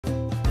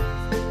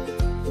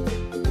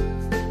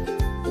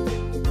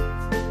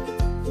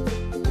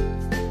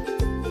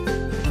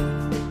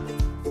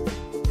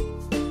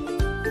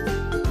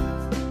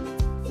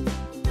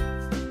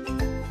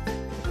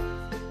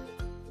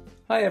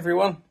Hi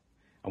everyone,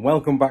 and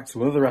welcome back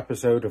to another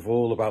episode of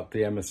All About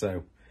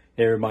DMSO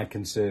here in my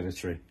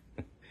conservatory.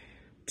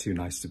 Too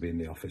nice to be in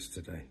the office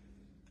today.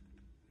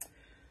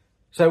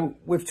 So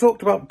we've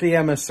talked about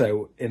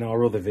DMSO in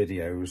our other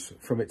videos,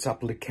 from its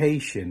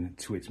application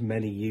to its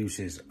many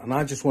uses, and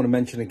I just want to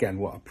mention again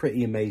what a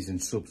pretty amazing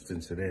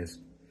substance it is.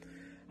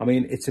 I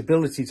mean, its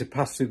ability to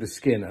pass through the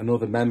skin and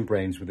other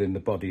membranes within the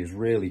body is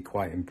really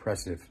quite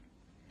impressive.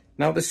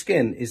 Now, the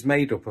skin is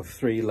made up of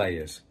 3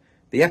 layers.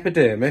 The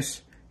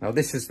epidermis. Now,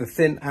 this is the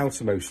thin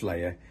outermost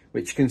layer,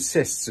 which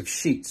consists of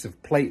sheets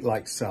of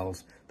plate-like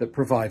cells that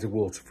provide a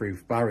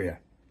waterproof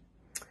barrier.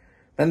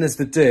 Then there's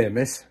the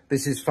dermis.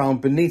 This is found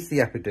beneath the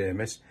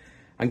epidermis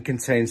and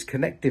contains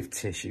connective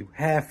tissue,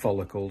 hair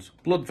follicles,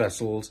 blood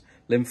vessels,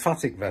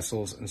 lymphatic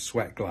vessels and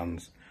sweat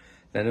glands.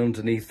 Then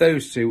underneath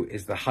those two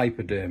is the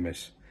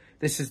hypodermis.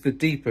 This is the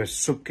deeper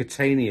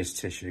subcutaneous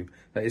tissue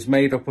that is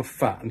made up of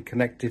fat and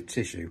connective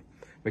tissue,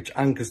 which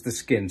anchors the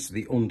skin to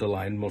the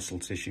underlying muscle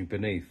tissue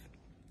beneath.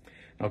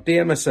 Now,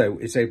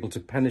 DMSO is able to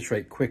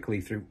penetrate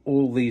quickly through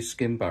all these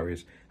skin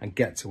barriers and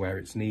get to where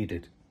it's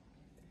needed.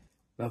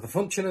 Now, the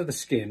function of the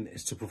skin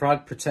is to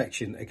provide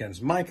protection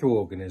against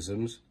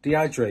microorganisms,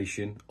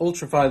 dehydration,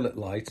 ultraviolet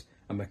light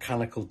and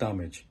mechanical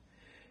damage.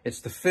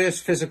 It's the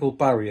first physical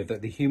barrier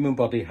that the human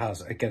body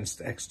has against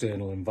the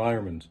external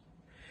environment.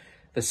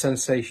 The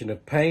sensation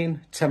of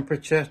pain,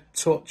 temperature,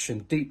 touch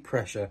and deep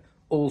pressure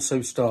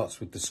also starts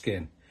with the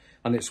skin,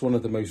 and it's one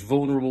of the most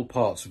vulnerable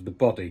parts of the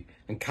body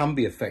and can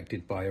be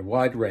affected by a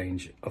wide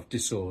range of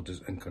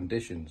disorders and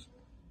conditions.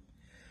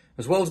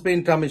 As well as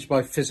being damaged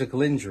by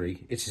physical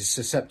injury, it is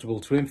susceptible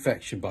to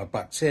infection by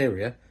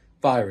bacteria,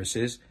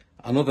 viruses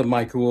and other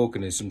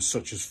microorganisms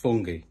such as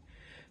fungi.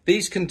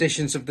 These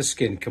conditions of the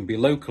skin can be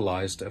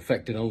localised,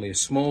 affecting only a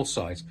small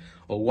site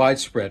or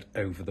widespread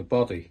over the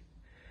body.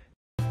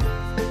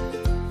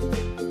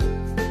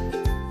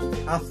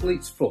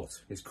 Athlete's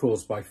foot is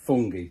caused by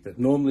fungi that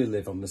normally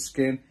live on the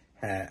skin,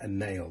 hair and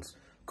nails,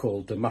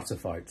 called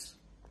dermatophytes.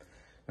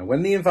 Now,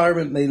 when the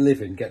environment they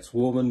live in gets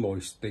warm and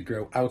moist, they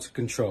grow out of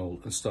control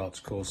and start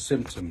to cause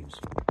symptoms.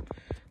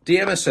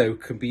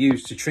 DMSO can be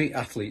used to treat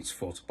athlete's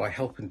foot by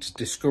helping to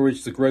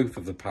discourage the growth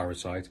of the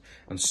parasite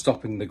and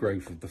stopping the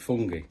growth of the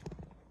fungi.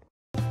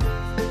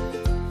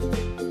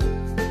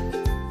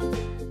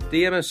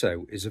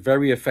 DMSO is a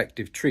very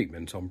effective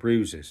treatment on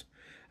bruises.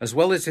 As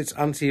well as its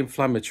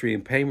anti-inflammatory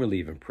and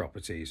pain-relieving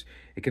properties,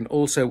 it can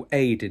also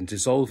aid in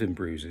dissolving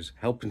bruises,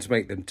 helping to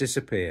make them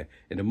disappear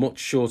in a much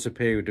shorter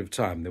period of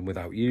time than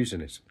without using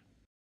it.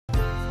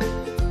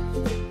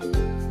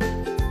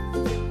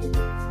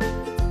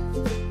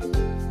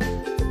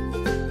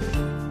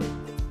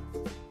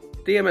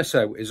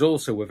 DMSO is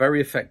also a very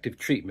effective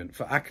treatment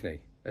for acne,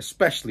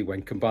 especially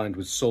when combined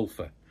with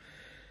sulphur.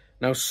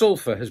 Now,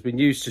 sulphur has been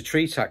used to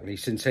treat acne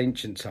since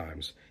ancient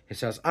times. It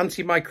has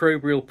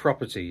antimicrobial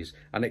properties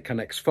and it can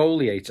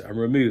exfoliate and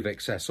remove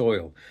excess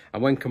oil,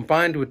 and when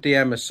combined with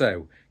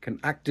DMSO can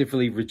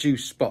actively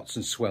reduce spots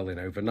and swelling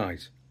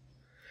overnight.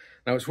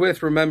 Now, it's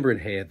worth remembering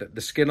here that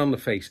the skin on the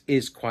face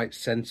is quite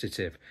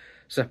sensitive,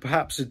 so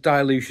perhaps a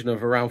dilution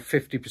of around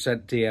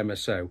 50%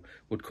 DMSO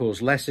would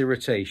cause less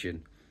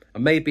irritation,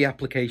 and maybe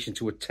application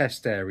to a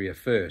test area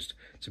first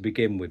to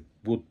begin with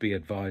would be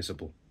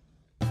advisable.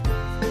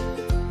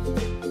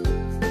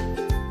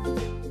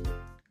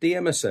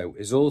 DMSO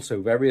is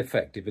also very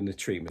effective in the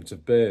treatment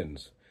of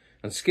burns,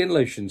 and skin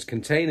lotions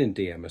containing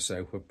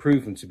DMSO have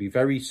proven to be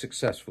very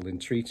successful in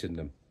treating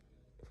them.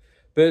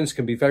 Burns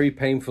can be very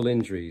painful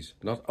injuries,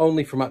 not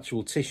only from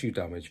actual tissue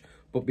damage,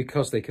 but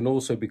because they can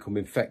also become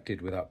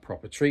infected without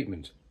proper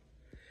treatment.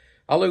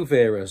 Aloe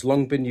vera has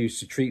long been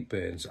used to treat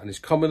burns and is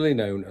commonly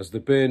known as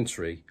the burn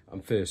tree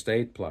and first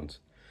aid plant.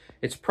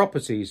 Its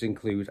properties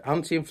include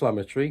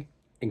anti-inflammatory,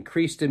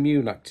 increased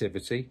immune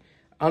activity,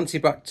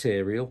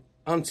 antibacterial,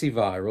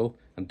 antiviral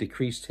and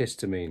decreased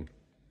histamine.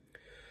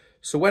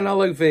 So when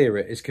aloe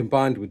vera is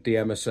combined with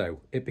DMSO,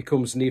 it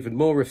becomes an even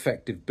more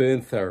effective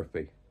burn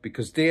therapy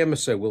because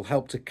DMSO will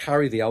help to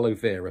carry the aloe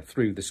vera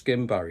through the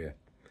skin barrier.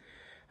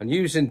 And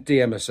using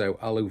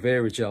DMSO aloe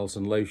vera gels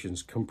and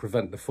lotions can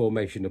prevent the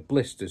formation of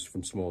blisters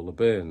from smaller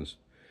burns.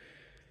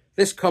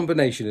 This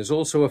combination is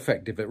also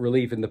effective at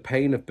relieving the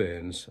pain of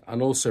burns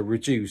and also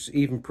reduce,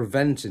 even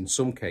prevent in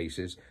some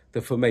cases,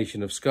 the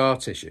formation of scar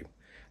tissue,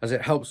 as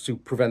it helps to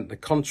prevent the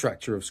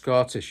contracture of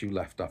scar tissue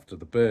left after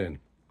the burn.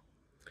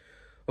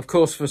 Of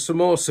course, for some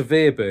more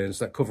severe burns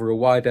that cover a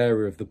wide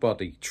area of the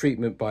body,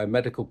 treatment by a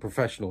medical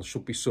professional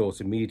should be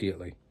sought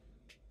immediately.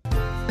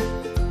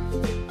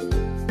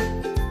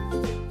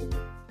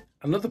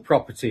 Another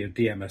property of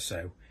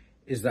DMSO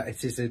is that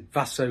it is a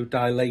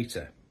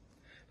vasodilator.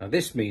 Now,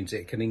 this means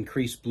it can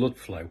increase blood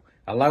flow,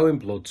 allowing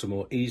blood to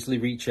more easily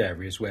reach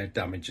areas where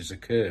damage has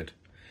occurred.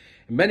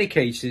 In many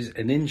cases,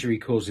 an injury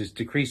causes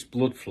decreased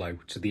blood flow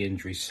to the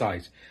injury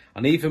site,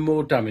 and even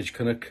more damage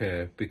can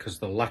occur because of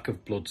the lack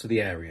of blood to the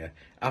area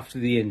after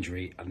the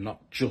injury and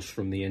not just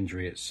from the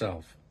injury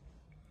itself.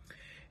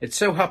 It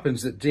so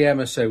happens that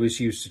DMSO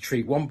is used to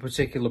treat one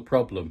particular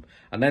problem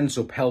and ends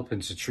up helping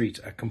to treat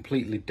a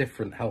completely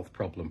different health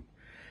problem.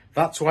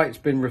 That's why it's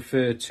been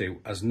referred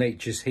to as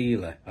nature's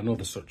healer and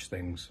other such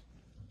things.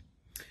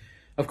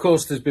 Of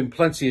course, there's been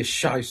plenty of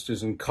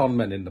shysters and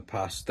conmen in the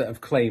past that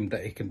have claimed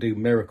that it can do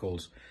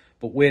miracles,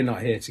 but we're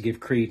not here to give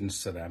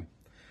credence to them.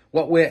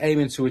 What we're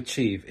aiming to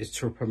achieve is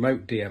to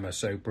promote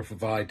DMSO by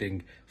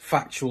providing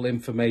factual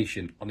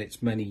information on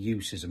its many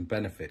uses and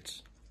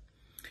benefits.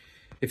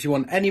 If you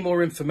want any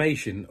more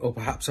information or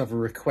perhaps have a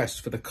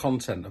request for the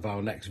content of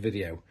our next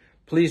video,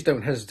 please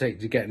don't hesitate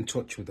to get in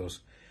touch with us.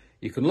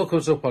 You can look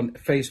us up on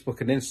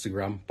Facebook and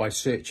Instagram by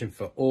searching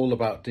for All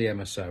About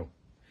DMSO.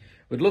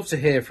 We'd love to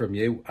hear from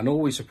you and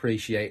always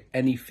appreciate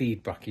any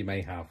feedback you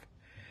may have.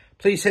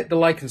 Please hit the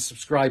like and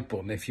subscribe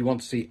button if you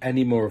want to see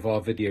any more of our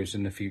videos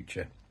in the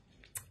future.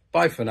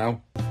 Bye for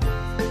now.